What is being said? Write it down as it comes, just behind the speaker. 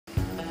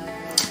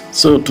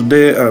So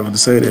today I've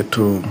decided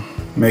to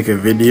make a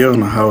video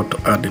on how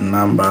to add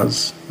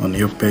numbers on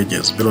your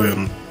pages, below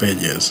your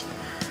pages.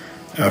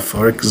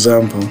 For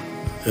example,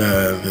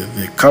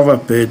 the cover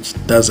page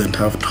doesn't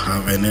have to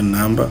have any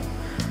number.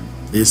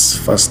 This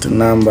first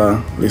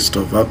number list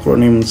of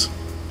acronyms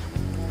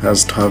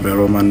has to have a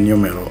Roman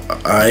numeral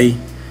I.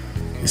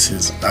 This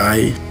is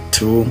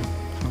I2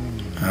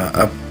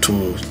 up to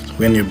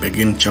when you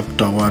begin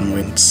chapter 1,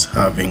 when it's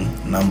having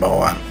number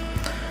 1.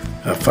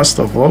 First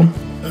of all,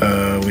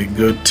 we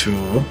go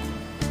to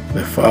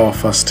our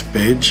first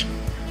page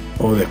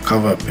or the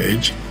cover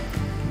page,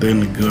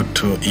 then go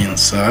to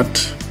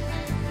insert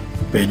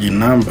page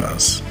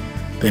numbers.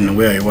 Then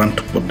where I want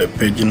to put the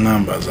page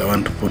numbers, I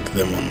want to put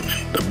them on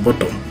the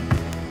bottom.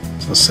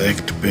 So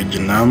select page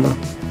number.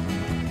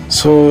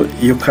 So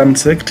you can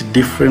select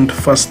different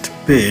first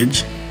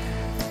page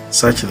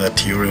such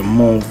that you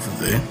remove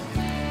the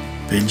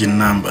page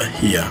number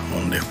here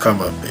on the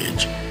cover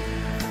page.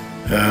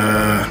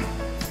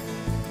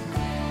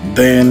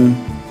 Then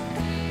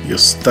you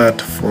start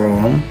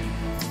from,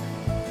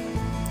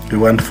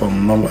 you want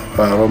from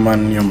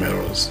Roman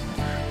numerals.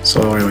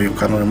 So you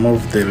can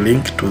remove the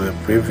link to the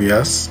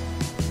previous.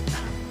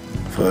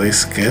 For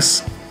this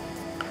case,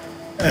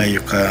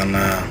 you can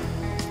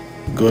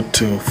go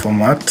to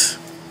format.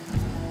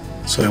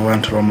 So you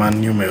want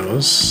Roman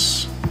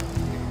numerals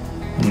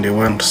and you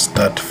want to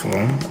start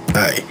from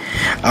I.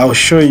 I'll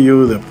show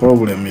you the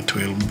problem it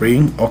will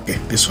bring. Okay,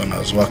 this one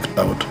has worked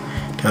out.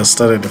 It has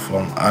started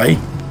from I.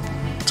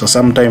 So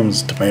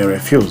sometimes it may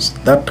refuse.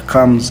 That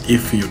comes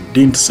if you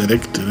didn't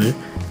select the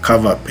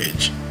cover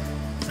page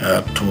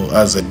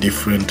as a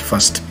different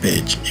first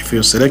page. If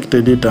you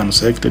selected it and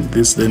selected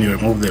this, then you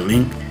remove the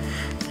link,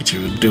 it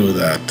will do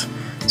that.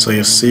 So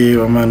you see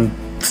Roman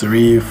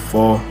 3,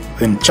 4,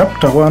 then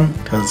chapter 1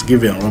 has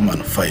given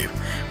Roman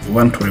 5. We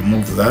want to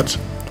remove that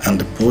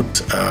and put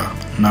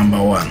number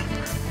 1,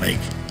 like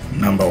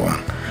number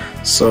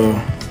 1. So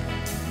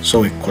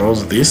we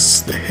close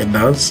this, the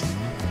headers.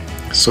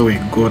 So we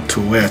go to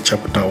where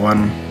chapter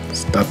 1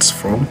 starts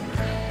from.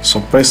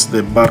 So press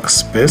the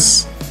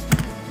backspace,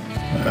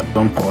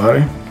 don't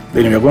worry.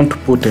 Then we are going to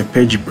put a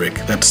page break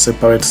that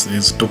separates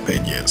these two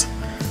pages.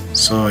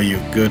 So you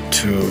go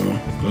to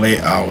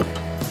layout,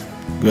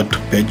 go to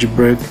page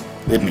break,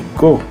 then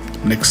go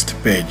next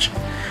page.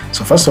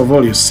 So first of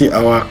all, you see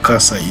our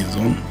cursor is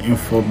on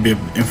info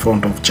in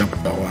front of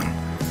chapter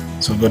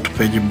 1. So go to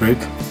page break,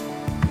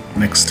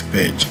 next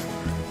page.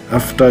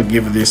 After,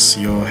 give this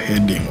your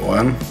heading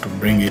 1 to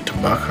bring it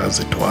back as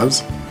it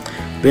was.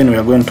 Then we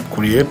are going to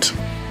create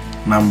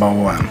number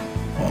 1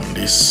 on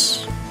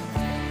this.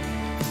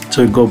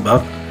 So we go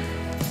back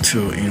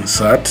to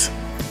insert,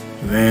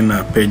 then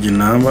page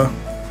number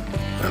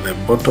at the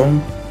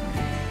bottom,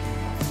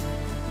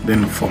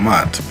 then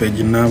format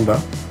page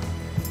number,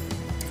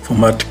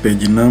 format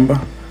page number.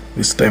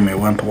 This time I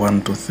want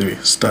 1, 2, 3,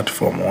 start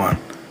from 1.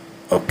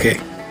 Okay,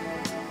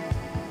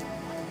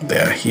 they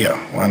are here,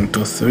 1,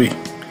 2, 3.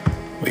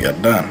 We are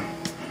done.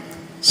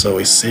 So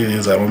we see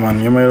these are Roman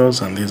numerals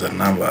and these are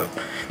numbers.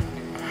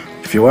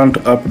 If you want to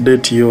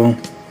update your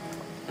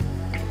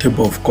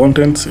table of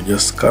contents, you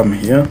just come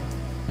here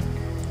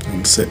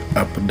and say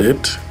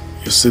update.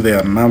 You see there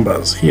are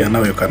numbers here.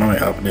 Now you can only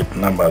update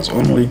numbers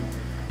only.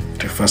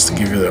 It will first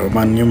give you the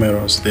Roman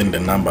numerals, then the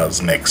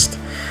numbers next.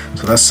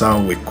 So that's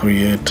how we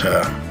create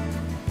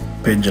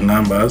page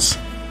numbers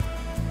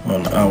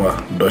on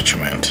our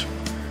document.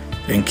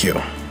 Thank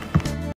you.